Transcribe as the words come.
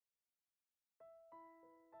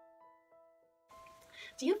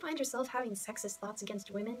Do you find yourself having sexist thoughts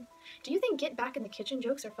against women? Do you think get back in the kitchen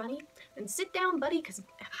jokes are funny? Then sit down, buddy, because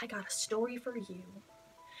I got a story for you.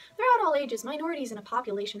 Throughout all ages, minorities in a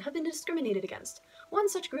population have been discriminated against, one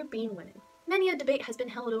such group being women. Many a debate has been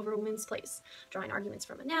held over women's place, drawing arguments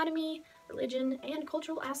from anatomy, religion, and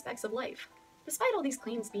cultural aspects of life. Despite all these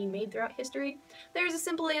claims being made throughout history, there is a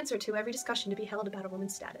simple answer to every discussion to be held about a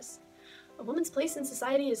woman's status. A woman's place in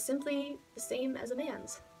society is simply the same as a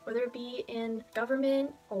man's, whether it be in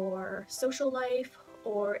government or social life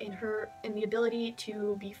or in the ability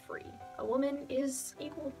to be free. A woman is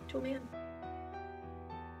equal to a man.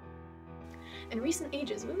 In recent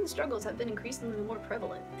ages, women's struggles have been increasingly more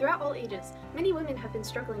prevalent. Throughout all ages, many women have been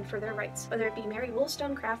struggling for their rights, whether it be Mary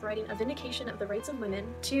Wollstonecraft writing A Vindication of the Rights of Women,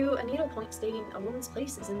 to a needlepoint stating a woman's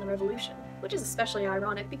place is in the Revolution, which is especially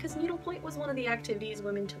ironic because needlepoint was one of the activities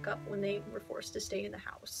women took up when they were forced to stay in the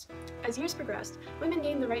house. As years progressed, women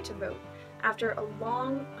gained the right to vote, after a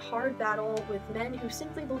long, hard battle with men who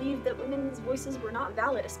simply believed that women's voices were not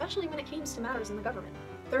valid, especially when it came to matters in the government.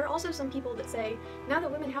 There are also some people that say, now that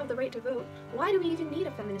women have the right to vote, why do we even need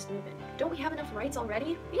a feminist movement? Don't we have enough rights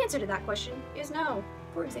already? The answer to that question is no.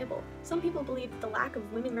 For example, some people believe that the lack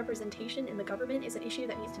of women representation in the government is an issue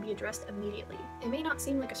that needs to be addressed immediately. It may not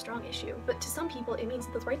seem like a strong issue, but to some people it means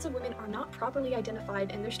that the rights of women are not properly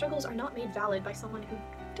identified and their struggles are not made valid by someone who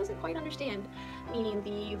doesn't quite understand, meaning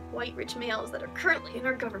the white rich males that are currently in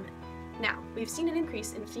our government. Now, we've seen an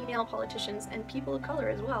increase in female politicians and people of color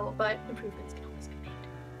as well, but improvements can always be made.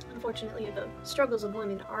 Unfortunately, the struggles of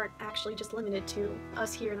women aren't actually just limited to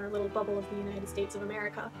us here in our little bubble of the United States of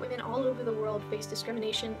America. Women all over the world face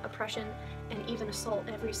discrimination, oppression, and even assault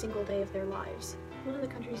every single day of their lives. One of the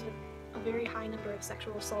countries with a very high number of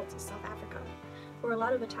sexual assaults is South Africa, where a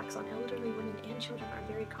lot of attacks on elderly women and children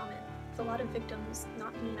are very common, with a lot of victims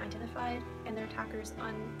not being identified and their attackers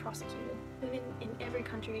unprosecuted. Women in every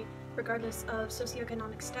country, regardless of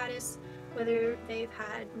socioeconomic status, whether they've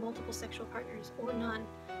had multiple sexual partners or none,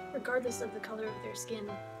 regardless of the color of their skin,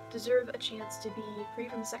 deserve a chance to be free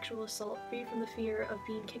from sexual assault, free from the fear of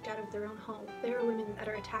being kicked out of their own home. There are women that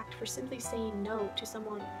are attacked for simply saying no to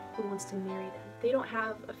someone who wants to marry them. They don't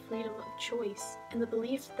have a freedom of choice. And the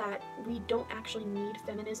belief that we don't actually need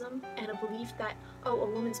feminism, and a belief that, oh,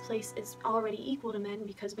 a woman's place is already equal to men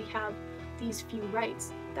because we have these few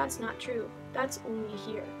rights, that's not true. That's only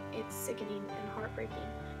here. It's sickening and heartbreaking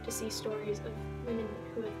to see stories of women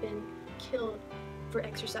who have been killed for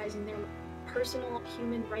exercising their personal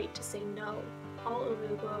human right to say no. All over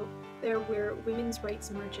the globe, there were women's rights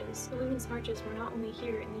marches. The women's marches were not only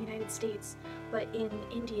here in the United States, but in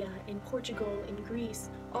India, in Portugal, in Greece,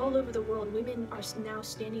 all over the world. Women are now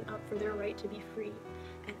standing up for their right to be free.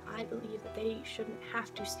 And I believe that they shouldn't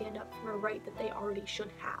have to stand up for a right that they already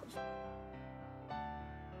should have.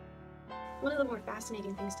 One of the more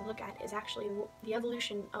fascinating things to look at is actually the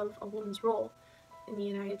evolution of a woman's role in the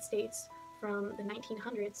United States from the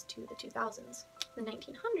 1900s to the 2000s. In the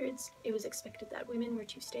 1900s, it was expected that women were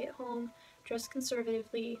to stay at home, dress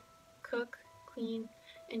conservatively, cook, clean,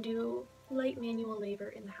 and do light manual labor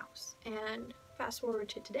in the house. And fast forward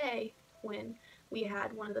to today, when we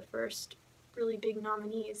had one of the first really big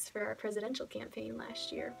nominees for our presidential campaign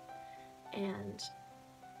last year. And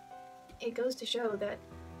it goes to show that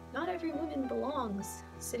not every woman belongs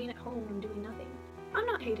sitting at home and doing nothing. I'm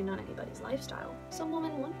not hating on anybody's lifestyle. Some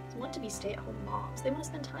women want to be stay-at-home moms. They want to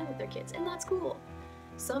spend time with their kids, and that's cool.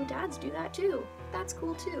 Some dads do that too. That's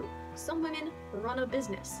cool too. Some women run a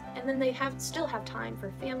business, and then they still have time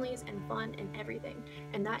for families and fun and everything,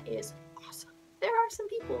 and that is awesome. There are some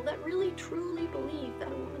people that really truly believe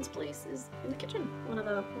that a woman's place is in the kitchen. One of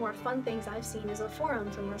the more fun things I've seen is a forum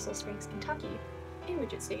from Russell Springs, Kentucky, in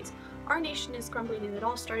which it states, "Our nation is crumbling, and it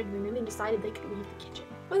all started when women decided they could leave the kitchen."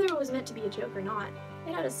 Whether it was meant to be a joke or not,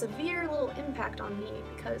 it had a severe little impact on me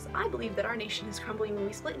because I believe that our nation is crumbling when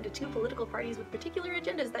we split into two political parties with particular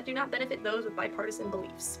agendas that do not benefit those with bipartisan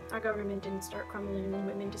beliefs. Our government didn't start crumbling when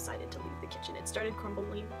women decided to leave the kitchen. It started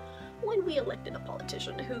crumbling when we elected a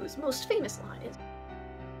politician whose most famous line is,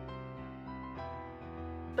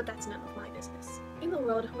 "But that's none of my business." In the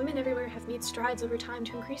world, women everywhere have made strides over time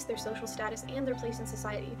to increase their social status and their place in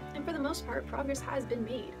society, and for the most part, progress has been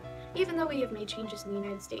made. Even though we have made changes in the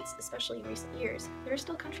United States, especially in recent years, there are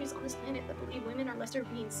still countries on this planet that believe women are lesser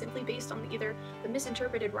beings simply based on either the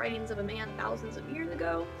misinterpreted writings of a man thousands of years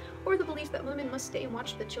ago, or the belief that women must stay and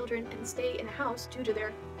watch the children and stay in a house due to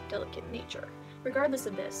their delicate nature. Regardless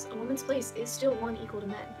of this, a woman's place is still one equal to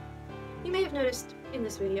men. You may have noticed in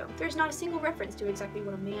this video, there's not a single reference to exactly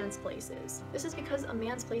what a man's place is. This is because a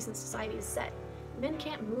man's place in society is set. Men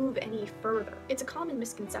can't move any further. It's a common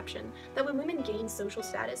misconception that when women gain social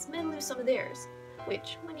status, men lose some of theirs.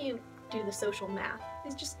 which, when you do the social math,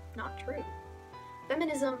 is just not true.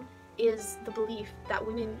 Feminism is the belief that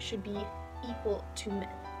women should be equal to men,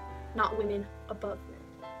 not women above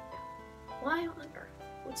men. Why on earth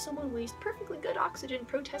would someone waste perfectly good oxygen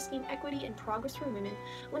protesting equity and progress for women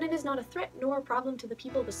when it is not a threat nor a problem to the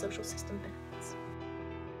people the social system benefits?